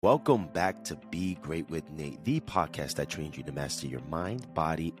Welcome back to Be Great with Nate, the podcast that trains you to master your mind,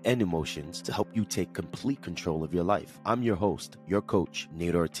 body, and emotions to help you take complete control of your life. I'm your host, your coach,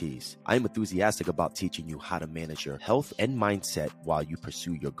 Nate Ortiz. I'm enthusiastic about teaching you how to manage your health and mindset while you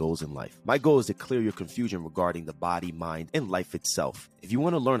pursue your goals in life. My goal is to clear your confusion regarding the body, mind, and life itself. If you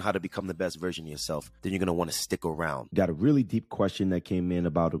want to learn how to become the best version of yourself, then you're going to want to stick around. Got a really deep question that came in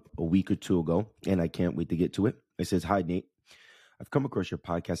about a week or two ago, and I can't wait to get to it. It says, "Hi, Nate. I've come across your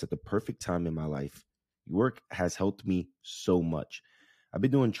podcast at the perfect time in my life. Your work has helped me so much. I've been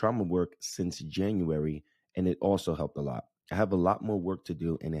doing trauma work since January, and it also helped a lot. I have a lot more work to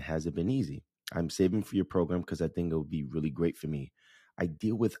do, and it hasn't been easy. I'm saving for your program because I think it would be really great for me. I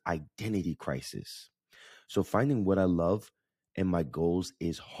deal with identity crisis. So finding what I love and my goals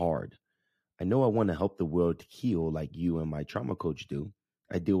is hard. I know I want to help the world heal like you and my trauma coach do.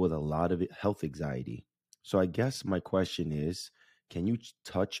 I deal with a lot of health anxiety. So I guess my question is, can you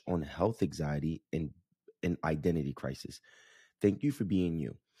touch on health anxiety and identity crisis? Thank you for being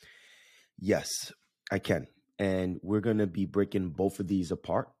you." Yes, I can. And we're going to be breaking both of these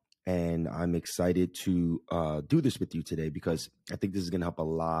apart. And I'm excited to do this with you today because I think this is going to help a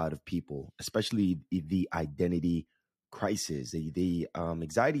lot of people, especially the identity crisis, the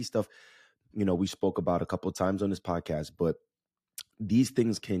anxiety stuff. You know, we spoke about a couple of times on this podcast, but these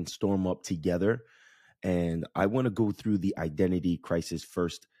things can storm up together. And I want to go through the identity crisis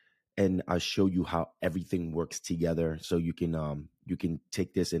first, and I'll show you how everything works together so you can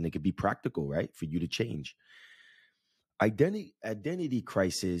take this and it could be practical, right, for you to change. Identity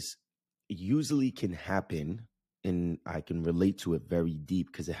crisis usually can happen, and I can relate to it very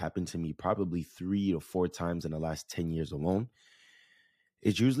deep because it happened to me probably 3 or 4 times in the last 10 years alone.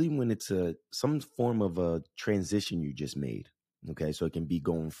 It's usually when it's some form of a transition you just made. Okay, so it can be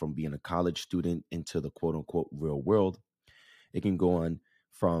going from being a college student into the quote unquote real world. It can go on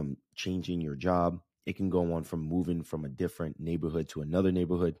from changing your job. It can go on from moving from a different neighborhood to another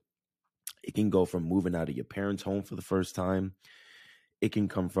neighborhood. It can go from moving out of your parents' home for the first time. It can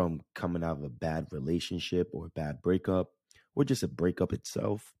come from coming out of a bad relationship or a bad breakup or just a breakup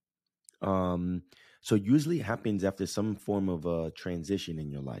itself. So usually it happens after some form of a transition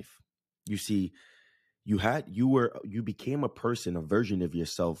in your life. You see, you became a person, a version of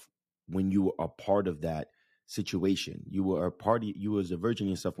yourself when you were a part of that situation. You was a version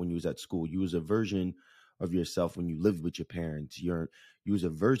of yourself when you was at school. You was a version of yourself when you lived with your parents. You was a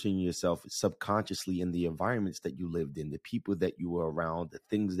version of yourself subconsciously in the environments that you lived in, the people that you were around, the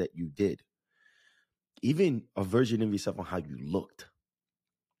things that you did. Even a version of yourself on how you looked.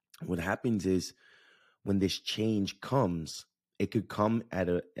 What happens is when this change comes, it could come at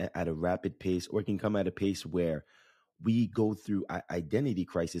a rapid pace, or it can come at a pace where we go through identity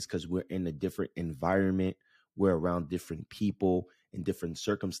crisis because we're in a different environment, we're around different people in different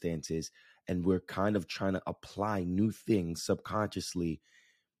circumstances, and we're kind of trying to apply new things subconsciously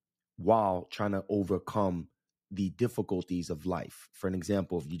while trying to overcome the difficulties of life. For an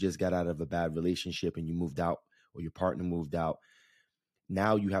example, if you just got out of a bad relationship and you moved out, or your partner moved out,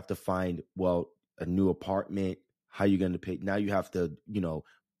 now you have to find, a new apartment. How you going to pay? Now you have to,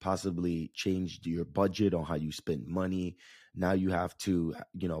 possibly change your budget on how you spend money. Now you have to,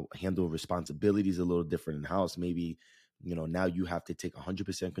 handle responsibilities a little different in the house. Maybe, now you have to take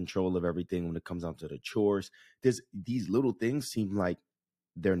 100% control of everything when it comes down to the chores. These little things seem like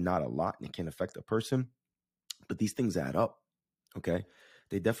they're not a lot and it can affect a person, but these things add up. Okay.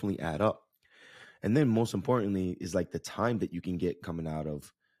 They definitely add up. And then most importantly is like the time that you can get coming out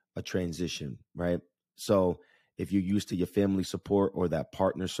of a transition, right? So if you're used to your family support or that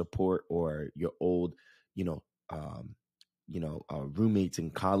partner support or your old, roommates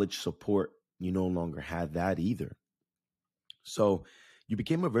in college support, you no longer have that either. So you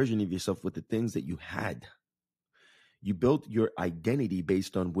became a version of yourself with the things that you had. You built your identity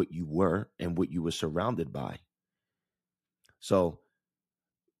based on what you were and what you were surrounded by. So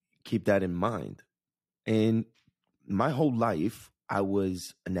keep that in mind. And my whole life, I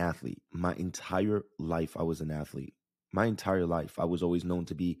was an athlete. My entire life, I was an athlete. My entire life, I was always known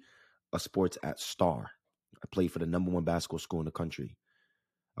to be a sports star. I played for the #1 basketball school in the country.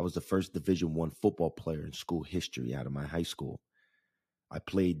 I was the first Division I football player in school history out of my high school. I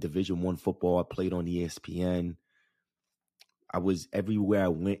played Division I football. I played on ESPN. I was everywhere I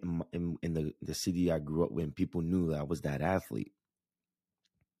went in the city I grew up in. People knew that I was that athlete.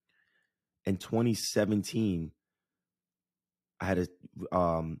 In 2017, I had a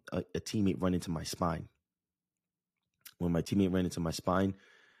teammate run into my spine. When my teammate ran into my spine,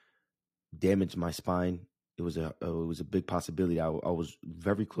 damaged my spine, it was a big possibility. I was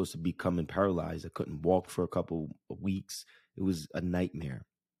very close to becoming paralyzed. I couldn't walk for a couple of weeks. It was a nightmare.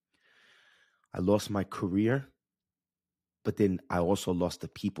 I lost my career, but then I also lost the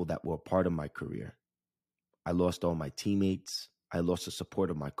people that were a part of my career. I lost all my teammates. I lost the support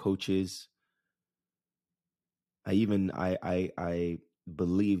of my coaches. I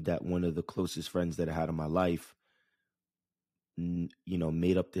believe that one of the closest friends that I had in my life,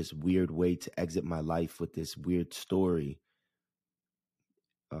 made up this weird way to exit my life with this weird story,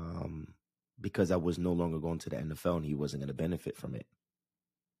 because I was no longer going to the NFL and he wasn't going to benefit from it.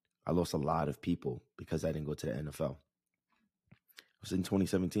 I lost a lot of people because I didn't go to the NFL. It was in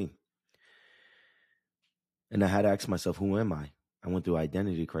 2017. And I had to ask myself, who am I? I went through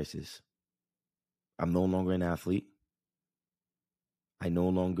identity crisis. I'm no longer an athlete. I no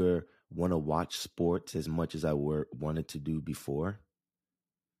longer want to watch sports as much as I wanted to do before.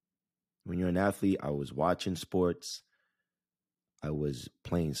 When you're an athlete, I was watching sports. I was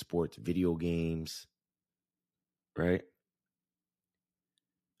playing sports video games, right?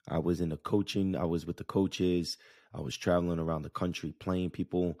 I was with the coaches. I was traveling around the country playing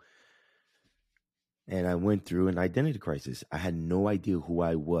people. And I went through an identity crisis. I had no idea who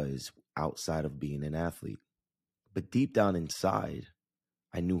I was outside of being an athlete. But deep down inside,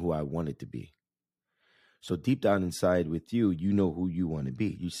 I knew who I wanted to be. So deep down inside with you, you know who you want to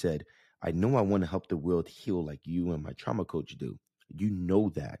be. You said, I know I want to help the world heal like you and my trauma coach do. You know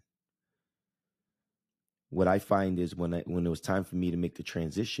that. What I find is when it was time for me to make the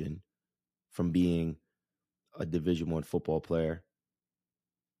transition from being a Division I football player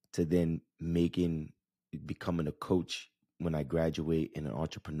to then becoming a coach when I graduate and an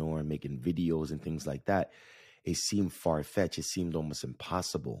entrepreneur and making videos and things like that, it seemed far-fetched. It seemed almost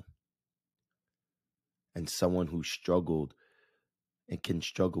impossible. And someone who struggled and can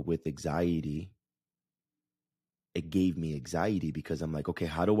struggle with anxiety, it gave me anxiety because I'm like, okay,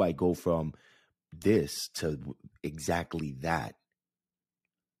 how do I go from this to exactly that?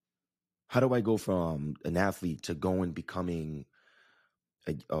 How do I go from an athlete to becoming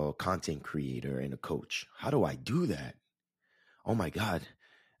a content creator and a coach? How do I do that? Oh my God.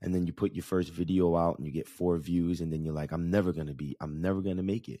 And then you put your first video out and you get 4 views and then you're like, I'm never going to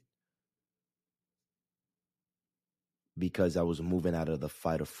make it. Because I was moving out of the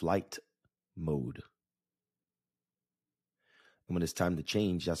fight or flight mode. And when it's time to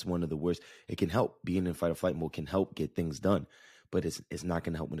change, that's one of the worst. It can help. Being in fight or flight mode can help get things done, but it's not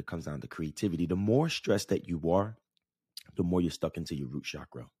going to help when it comes down to creativity. The more stressed that you are, the more you're stuck into your root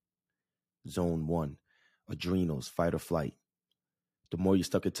chakra. Zone 1, adrenals, fight or flight. The more you're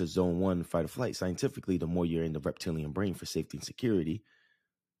stuck into zone 1, fight or flight, scientifically, the more you're in the reptilian brain for safety and security.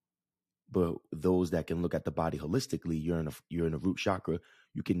 But those that can look at the body holistically, you're in a root chakra.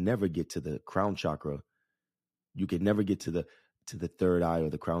 You can never get to the crown chakra. You can never get to the third eye or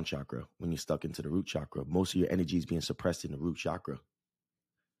the crown chakra when you're stuck into the root chakra. Most of your energy is being suppressed in the root chakra.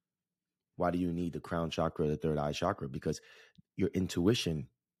 Why do you need the crown chakra or the third eye chakra? Because your intuition,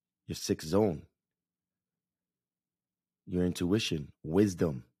 your 6th zone, your intuition,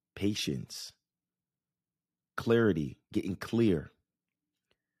 wisdom, patience, clarity, getting clear.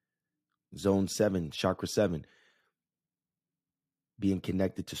 Zone 7, chakra 7, being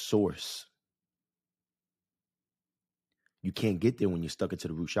connected to source. You can't get there when you're stuck into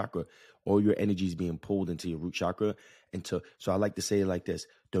the root chakra. All your energy is being pulled into your root chakra. So I like to say it like this: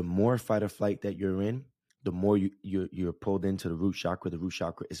 the more fight or flight that you're in, the more you're pulled into the root chakra. The root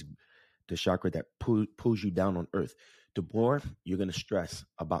chakra is the chakra that pulls you down on earth. The more you're going to stress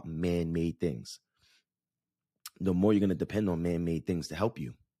about man-made things, the more you're going to depend on man-made things to help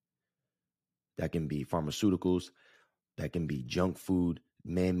you. That can be pharmaceuticals, that can be junk food,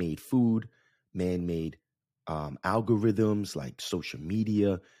 man-made algorithms like social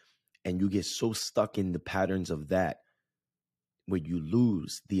media. And you get so stuck in the patterns of that where you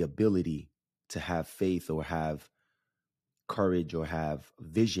lose the ability to have faith or have courage or have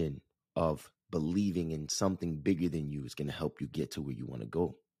vision of believing in something bigger than you is going to help you get to where you want to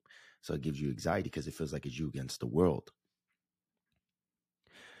go. So it gives you anxiety because it feels like it's you against the world.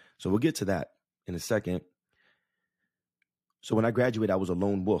 So we'll get to that in a second. So when I graduated, I was a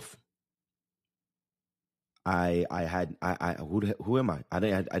lone wolf. Who am I? I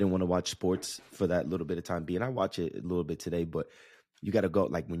didn't want to watch sports for that little bit of time being. I watch it a little bit today, but you got to go,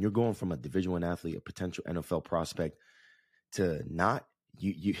 like when you're going from a Division I athlete, a potential NFL prospect, to not,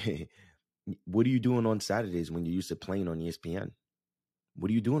 you what are you doing on Saturdays when you're used to playing on ESPN?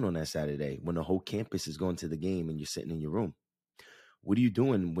 What are you doing on that Saturday when the whole campus is going to the game and you're sitting in your room? What are you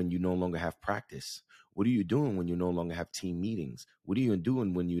doing when you no longer have practice? What are you doing when you no longer have team meetings? What are you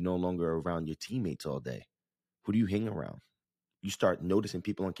doing when you're no longer around your teammates all day? Who do you hang around? You start noticing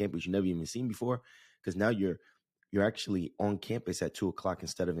people on campus you never even seen before, because now you're actually on campus at 2:00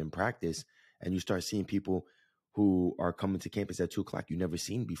 instead of in practice, and you start seeing people who are coming to campus at 2:00 you never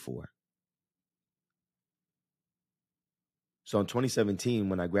seen before. So in 2017,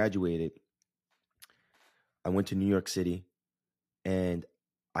 when I graduated, I went to New York City, and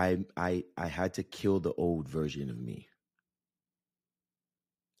I had to kill the old version of me.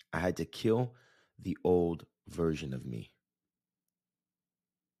 I had to kill the old version of me.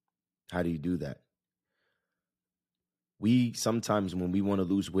 How do you do that? We sometimes, when we want to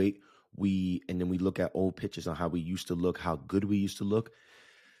lose weight, and then we look at old pictures on how we used to look, how good we used to look.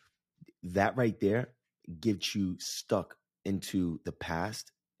 That right there gets you stuck into the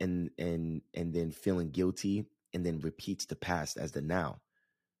past, and then feeling guilty, and then repeats the past as the now.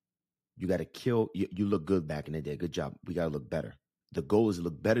 You got to kill. You look good back in the day. Good job. We got to look better. The goal is to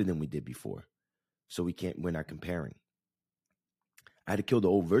look better than we did before. So we're not comparing. I had to kill the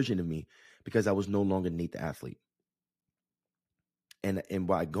old version of me because I was no longer Nate the athlete. And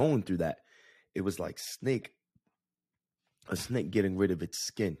by going through that, it was like a snake getting rid of its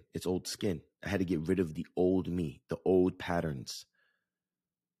skin, its old skin. I had to get rid of the old me, the old patterns.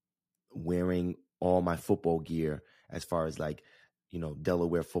 Wearing all my football gear, as far as like,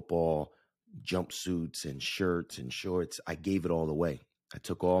 Delaware football, jumpsuits and shirts and shorts. I gave it all away. I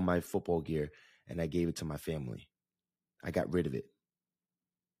took all my football gear and I gave it to my family. I got rid of it.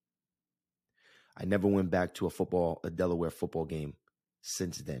 I never went back to a Delaware football game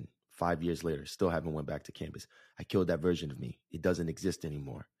since then. 5 years later, still haven't went back to campus. I killed that version of me. It doesn't exist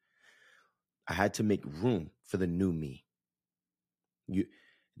anymore. I had to make room for the new me.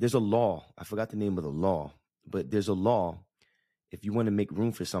 There's a law. I forgot the name of the law, but there's a law. If you want to make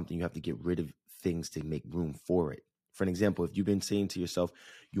room for something, you have to get rid of things to make room for it. For an example, if you've been saying to yourself,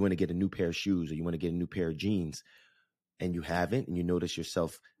 you want to get a new pair of shoes or you want to get a new pair of jeans, and you haven't, and you notice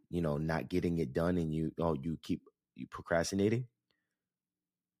yourself, not getting it done, and you keep procrastinating,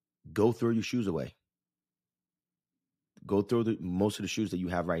 go throw your shoes away. Go throw most of the shoes that you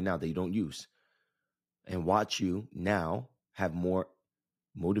have right now that you don't use, and watch you now have more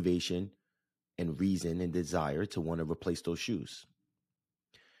motivation and reason and desire to want to replace those shoes.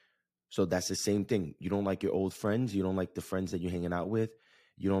 So that's the same thing. You don't like your old friends. You don't like the friends that you're hanging out with.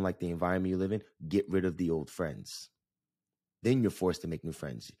 You don't like the environment you live in. Get rid of the old friends. Then you're forced to make new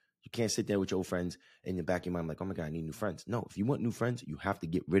friends. You can't sit there with your old friends in the back of your mind like, oh my God, I need new friends. No, if you want new friends, you have to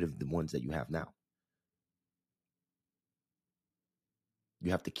get rid of the ones that you have now.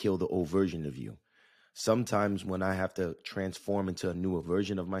 You have to kill the old version of you. Sometimes when I have to transform into a newer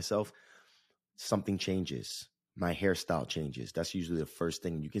version of myself, something changes. My hairstyle changes. That's usually the first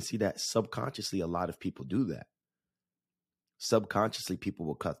thing. You can see that subconsciously, a lot of people do that. Subconsciously, people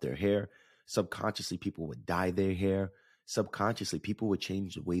will cut their hair. Subconsciously, people would dye their hair. Subconsciously, people would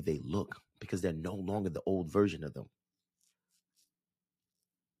change the way they look because they're no longer the old version of them.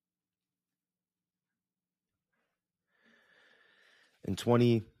 In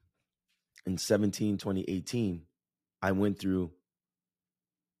 2018, I went through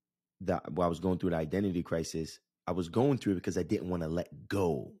while I was going through the identity crisis. I was going through it because I didn't want to let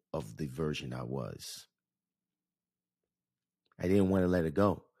go of the version I was. I didn't want to let it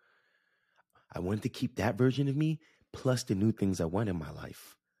go. I wanted to keep that version of me plus the new things I want in my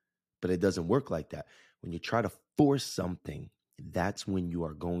life. But it doesn't work like that. When you try to force something, that's when you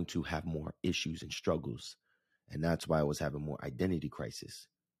are going to have more issues and struggles. And that's why I was having more identity crisis.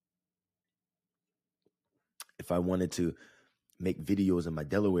 If I wanted to make videos in my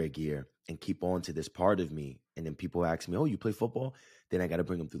Delaware gear and keep on to this part of me, and then people ask me, oh, you play football? Then I got to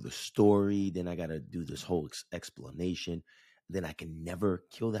bring them through the story. Then I got to do this whole explanation. Then I can never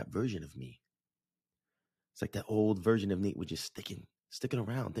kill that version of me. It's like that old version of Nate was just sticking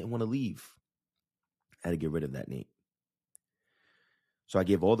around, didn't want to leave. I had to get rid of that Nate. So I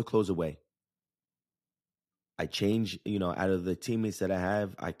gave all the clothes away. I changed, out of the teammates that I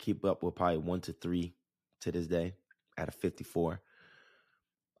have, I keep up with probably 1 to 3 to this day out of 54.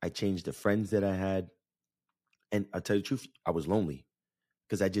 I changed the friends that I had. And I'll tell you the truth, I was lonely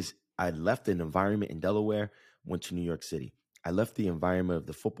because I left an environment in Delaware, went to New York City. I left the environment of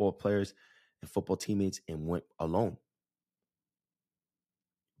the football players and football teammates and went alone.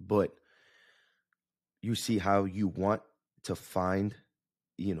 But you see how you want to find,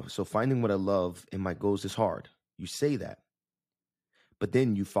 so finding what I love and my goals is hard. You say that. But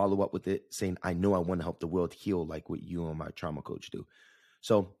then you follow up with it saying, I know I want to help the world heal like what you and my trauma coach do.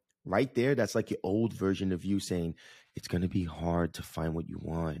 So right there, that's like your old version of you saying, it's going to be hard to find what you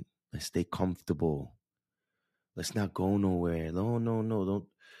want. Let's stay comfortable. Let's not go nowhere. No, don't.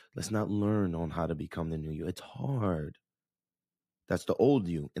 Let's not learn on how to become the new you. It's hard. That's the old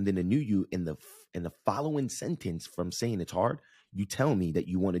you. And then the new you in the following sentence from saying it's hard, You tell me that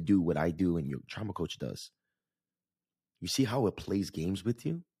you want to do what I do and your trauma coach does. You see how it plays games with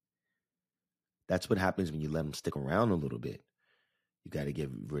you? That's what happens when you let them stick around a little bit. You got to get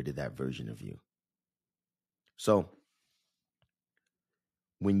rid of that version of you. So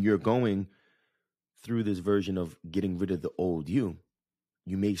when you're going through this version of getting rid of the old you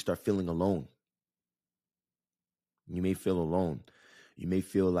may start feeling alone. You may feel alone. You may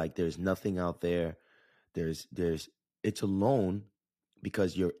feel like there's nothing out there. It's alone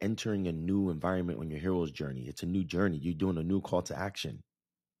because you're entering a new environment on your hero's journey. It's a new journey. You're doing a new call to action.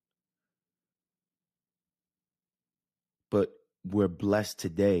 But we're blessed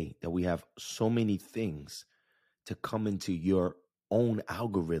today that we have so many things to come into your own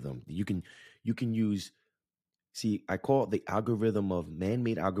algorithm. You can use, see, I call it the algorithm of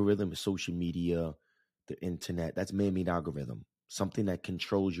man-made algorithm of social media, the internet. That's man-made algorithm. Something that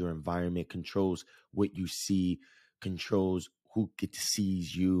controls your environment, controls what you see, controls who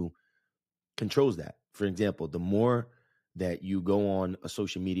sees you, controls that. For example, the more that you go on a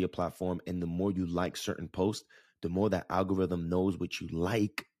social media platform and the more you like certain posts, the more that algorithm knows what you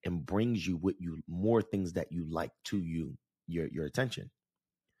like and brings you more things that you like to you, your attention.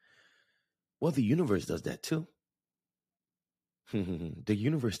 Well, the universe does that too. The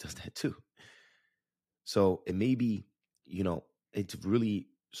universe does that too. So it may be, it's really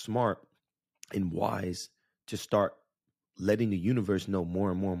smart and wise to start letting the universe know more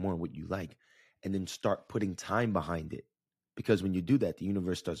and more and more what you like, and then start putting time behind it. Because when you do that, the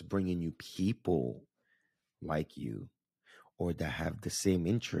universe starts bringing you people like you or that have the same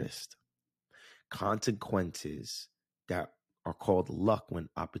interest. Consequences that are called luck when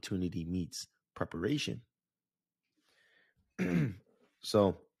opportunity meets preparation.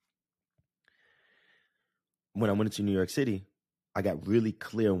 So when I went into New York City, I got really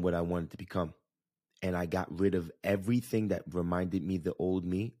clear on what I wanted to become. And I got rid of everything that reminded me the old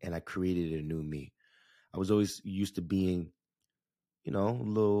me, and I created a new me. I was always used to being, a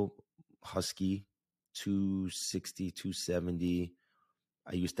little husky, 260, 270.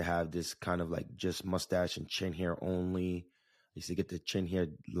 I used to have this kind of like just mustache and chin hair only. I used to get the chin hair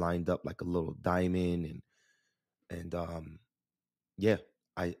lined up like a little diamond. And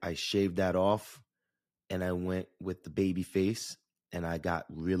I shaved that off and I went with the baby face and I got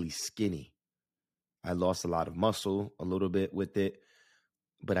really skinny. I lost a lot of muscle a little bit with it,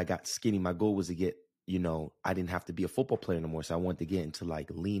 but I got skinny. My goal was to get, I didn't have to be a football player anymore. So I wanted to get into like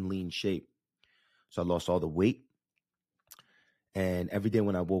lean shape. So I lost all the weight. And every day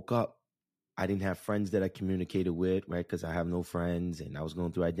when I woke up, I didn't have friends that I communicated with, right? Because I have no friends and I was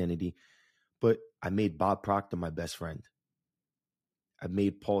going through identity. But I made Bob Proctor my best friend. I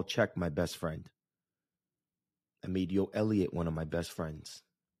made Paul Chek my best friend. I made Yo Elliott one of my best friends.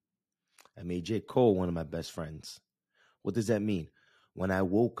 I made J. Cole one of my best friends. What does that mean? When I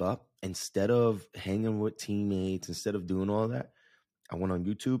woke up, instead of hanging with teammates, instead of doing all that, I went on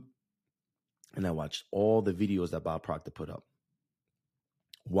YouTube and I watched all the videos that Bob Proctor put up.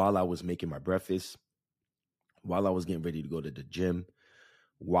 While I was making my breakfast, while I was getting ready to go to the gym,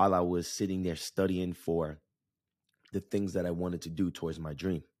 while I was sitting there studying for the things that I wanted to do towards my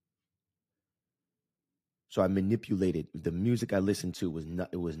dream. So I manipulated the music I listened to.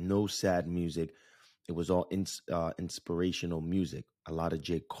 It was no sad music. It was all inspirational music. A lot of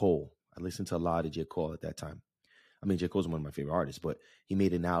J. Cole. I listened to a lot of J. Cole at that time. I mean, J. Cole's one of my favorite artists, but he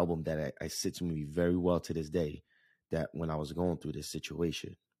made an album that I sits with me very well to this day, that when I was going through this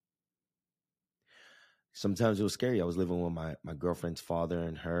situation. Sometimes it was scary. I was living with my girlfriend's father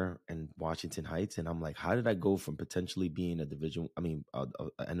and her in Washington Heights. And I'm like, how did I go from potentially being an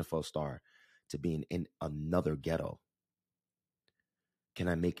NFL star to being in another ghetto? Can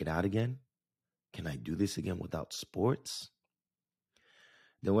I make it out again? Can I do this again without sports?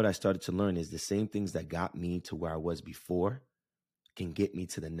 Then what I started to learn is the same things that got me to where I was before can get me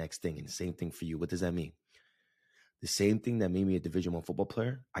to the next thing. And the same thing for you. What does that mean? The same thing that made me a Division I football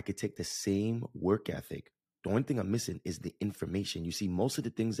player, I could take the same work ethic. The only thing I'm missing is the information. You see, most of the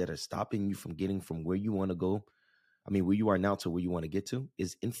things that are stopping you from getting from where you want to go, where you are now to where you want to get to,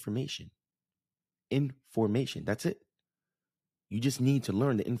 is information. Information. That's it. You just need to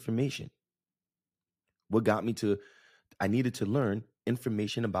learn the information. What got me to, I needed to learn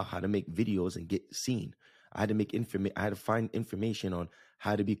information about how to make videos and get seen. I had to find information on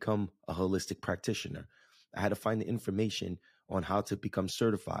how to become a holistic practitioner. I had to find the information on how to become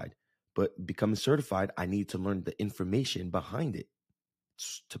certified. But becoming certified, I need to learn the information behind it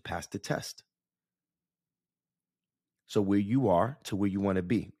to pass the test. So where you are to where you want to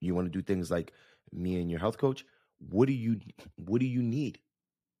be, you want to do things like me and your health coach. What do you need?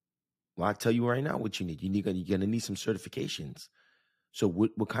 Well, I'll tell you right now what you need. You're going to need some certifications. So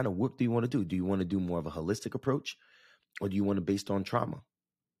what kind of work do you want to do? Do you want to do more of a holistic approach, or do you want to based on trauma?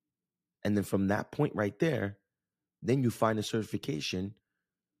 And then from that point right there, then you find a certification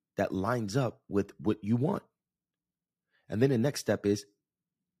that lines up with what you want. And then the next step is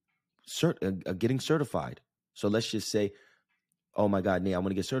getting certified. So let's just say, oh my God, Nate, I want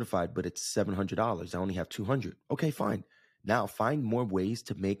to get certified, but it's $700. I only have $200. Okay, fine. Now find more ways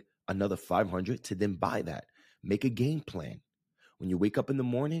to make another $500 to then buy that. Make a game plan. When you wake up in the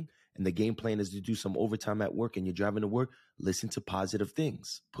morning and the game plan is to do some overtime at work and you're driving to work, listen to positive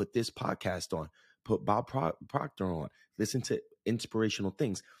things. Put this podcast on. Put Bob Proctor on. Listen to inspirational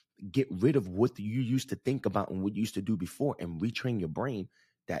things. Get rid of what you used to think about and what you used to do before and retrain your brain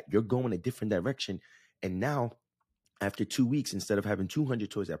that you're going a different direction. And now, after 2 weeks, instead of having $200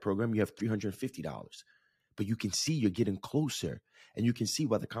 towards that program, you have $350. But you can see you're getting closer, and you can see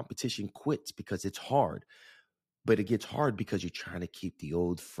why the competition quits, because it's hard. But it gets hard because you're trying to keep the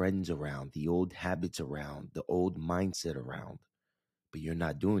old friends around, the old habits around, the old mindset around. But you're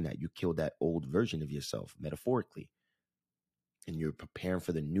not doing that. You killed that old version of yourself, metaphorically. And you're preparing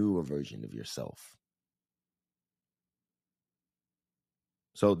for the newer version of yourself.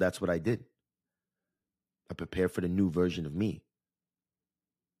 So that's what I did. I prepared for the new version of me.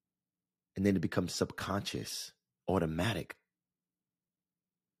 And then it becomes subconscious, automatic.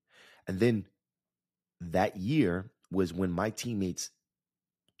 And then that year was when my teammates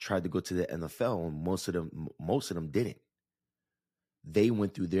tried to go to the NFL, and most of them didn't. They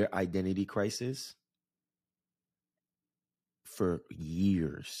went through their identity crisis for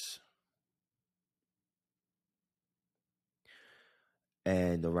years.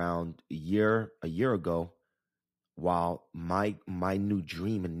 And around a year ago, while my new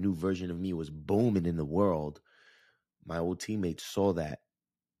dream and new version of me was booming in the world, my old teammates saw that.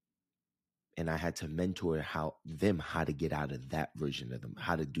 And I had to mentor how to get out of that version of them,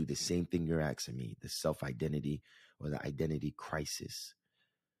 how to do the same thing you're asking me, the self-identity or the identity crisis.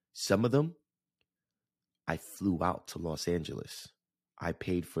 Some of them, I flew out to Los Angeles. I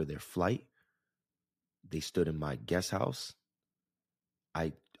paid for their flight. They stood in my guest house.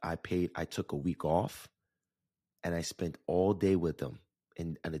 I took a week off, and I spent all day with them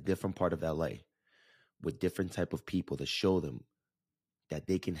in a different part of LA with different type of people to show them that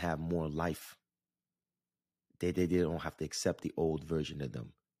they can have more life. They don't have to accept the old version of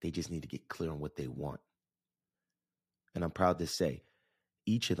them. They just need to get clear on what they want. And I'm proud to say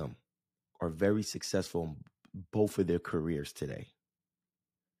each of them are very successful in both of their careers today.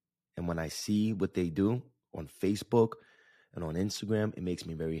 And when I see what they do on Facebook and on Instagram, it makes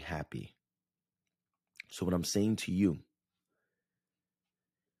me very happy. So what I'm saying to you,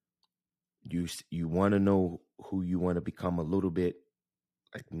 you want to know who you want to become a little bit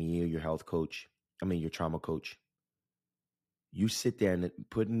like me or your your trauma coach. You sit there and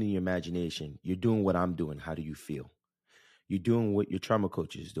put it in your imagination. You're doing what I'm doing. How do you feel? You're doing what your trauma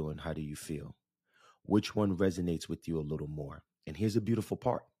coach is doing. How do you feel? Which one resonates with you a little more? And here's a beautiful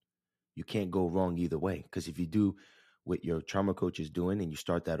part. You can't go wrong either way. Because if you do what your trauma coach is doing and you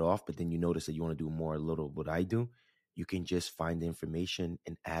start that off, but then you notice that you want to do more a little of what I do, you can just find the information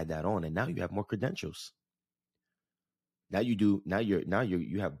and add that on. And now you have more credentials. Now you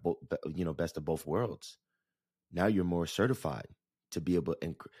have best of both worlds. Now you're more certified to be able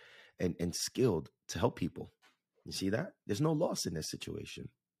and skilled to help people. You see that? There's no loss in this situation.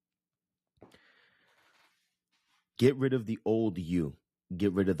 Get rid of the old you.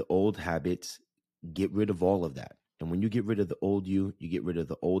 Get rid of the old habits. Get rid of all of that. And when you get rid of the old you get rid of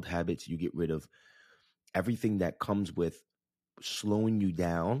the old habits. You get rid of everything that comes with slowing you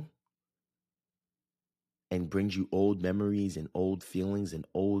down and brings you old memories and old feelings and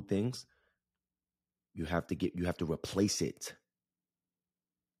old things. You have to replace it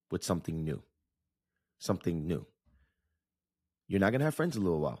with something new. Something new. You're not going to have friends in a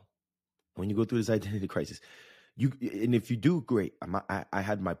little while when you go through this identity crisis. And if you do, great. I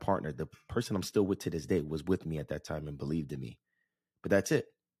had my partner, the person I'm still with to this day, was with me at that time and believed in me. But that's it.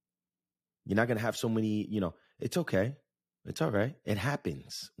 You're not going to have so many, it's okay. It's all right. It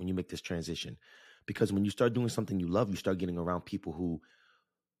happens when you make this transition. Because when you start doing something you love, you start getting around people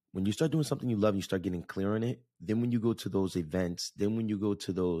when you start doing something you love, you start getting clear on it. Then when you go to those events, then when you go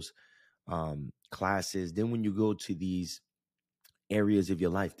to those classes, then when you go to these areas of your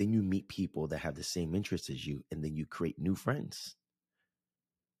life, then you meet people that have the same interests as you, and then you create new friends.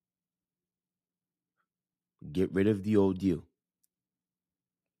 Get rid of the old you.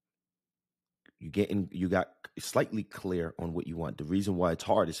 You got slightly clear on what you want. The reason why it's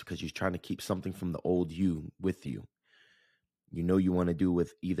hard is because you're trying to keep something from the old you with you. You want to do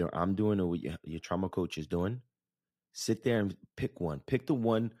with either I'm doing or what your trauma coach is doing. Sit there and pick one. Pick the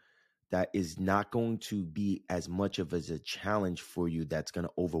one that is not going to be as much of as a challenge for you that's going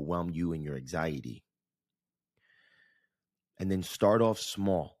to overwhelm you and your anxiety. And then start off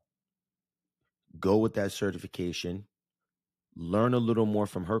small. Go with that certification. Learn a little more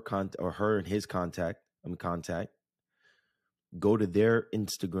from her and his contact. Go to their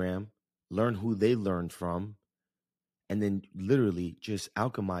Instagram. Learn who they learned from. And then literally just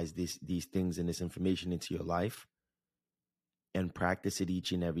alchemize these things and this information into your life and practice it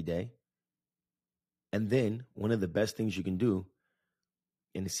each and every day. And then one of the best things you can do,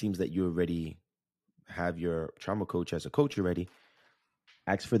 and it seems that you already have your trauma coach as a coach already,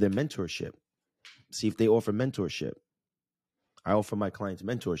 ask for their mentorship. See if they offer mentorship. I offer my clients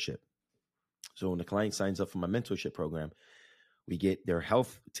mentorship. So when the client signs up for my mentorship program, we get their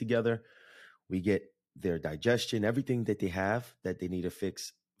health together. We get their digestion, everything that they have that they need to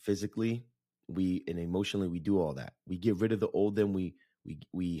fix physically, and emotionally, we do all that. We get rid of the old, then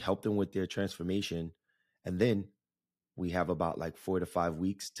we help them with their transformation. And then we have about like 4 to 5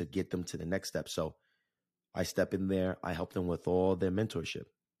 weeks to get them to the next step. So I step in there. I help them with all their mentorship.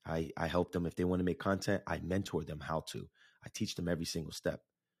 I help them if they want to make content. I mentor them how to. I teach them every single step.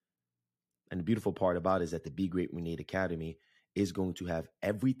 And the beautiful part about it is that the Be Great with Nate Academy is going to have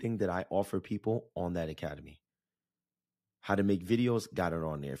everything that I offer people on that academy. How to make videos, got it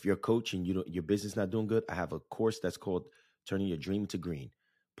on there. If you're a coach and your business not doing good, I have a course that's called Turning Your Dream to Green.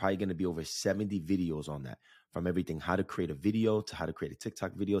 Probably going to be over 70 videos on that, from everything how to create a video to how to create a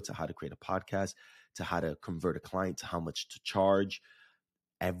TikTok video to how to create a podcast to how to convert a client to how much to charge.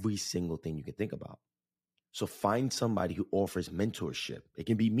 Every single thing you can think about. So find somebody who offers mentorship. It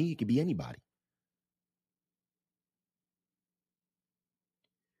can be me. It can be anybody.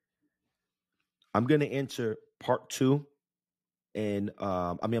 I'm going to answer part 2. And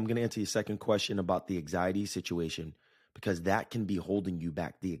I'm going to answer your second question about the anxiety situation, because that can be holding you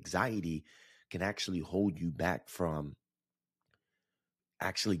back. The anxiety can actually hold you back from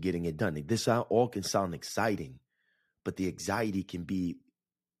actually getting it done. This all can sound exciting, but the anxiety can be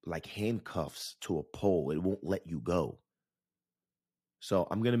like handcuffs to a pole. It won't let you go. So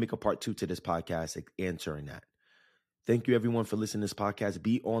I'm going to make a part 2 to this podcast answering that. Thank you, everyone, for listening to this podcast.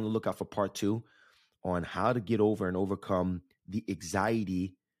 Be on the lookout for part 2 on how to get over and overcome the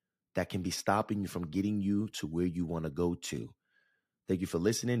anxiety that can be stopping you from getting you to where you want to go to. Thank you for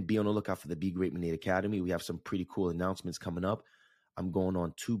listening. Be on the lookout for the Be Great with Nate Academy. We have some pretty cool announcements coming up. I'm going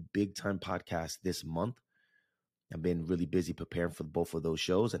on 2 big-time podcasts this month. I've been really busy preparing for both of those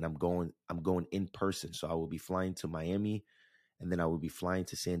shows, and I'm going in person. So I will be flying to Miami, and then I will be flying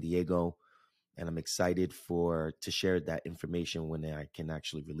to San Diego. And I'm excited to share that information when I can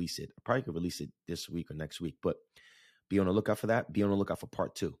actually release it. I probably could release it this week or next week, but be on the lookout for that. Be on the lookout for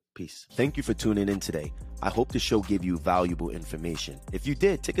part 2. Peace. Thank you for tuning in today. I hope the show gave you valuable information. If you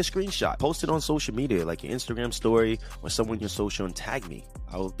did, take a screenshot, post it on social media, like your Instagram story or someone in your social, and tag me.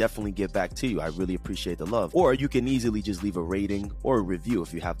 I will definitely get back to you. I really appreciate the love. Or you can easily just leave a rating or a review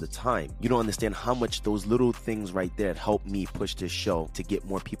if you have the time. You don't understand how much those little things right there help me push this show to get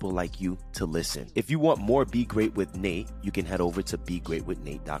more people like you to listen. If you want more Be Great with Nate, you can head over to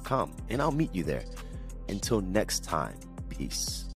begreatwithnate.com and I'll meet you there. Until next time, peace.